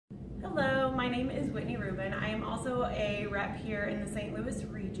Hello, my name is Whitney Rubin. I am also a rep here in the St. Louis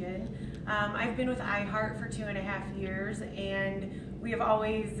region. I've been with iHeart for 2.5 years, and we have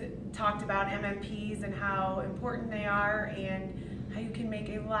always talked about MMPs and how important they are and how you can make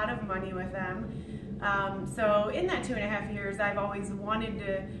a lot of money with them. So in that 2.5 years, I've always wanted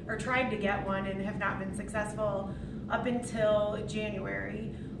to, or tried to get one and have not been successful up until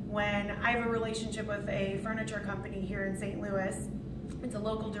January, when I have a relationship with a furniture company here in St. Louis. It's a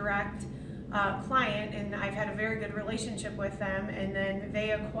local direct client, and I've had a very good relationship with them, and then they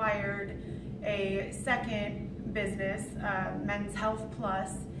acquired a second business, Men's Health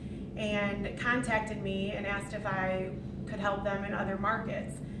Plus, and contacted me and asked if I could help them in other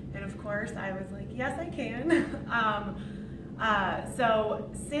markets. And of course I was like, yes, I can.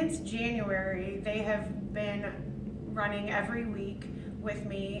 So since January, they have been running every week with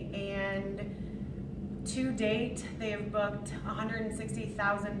me, and to date, they have booked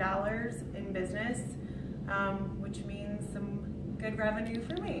 $160,000 in business, which means some good revenue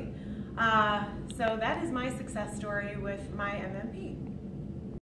for me. So that is my success story with my MMP.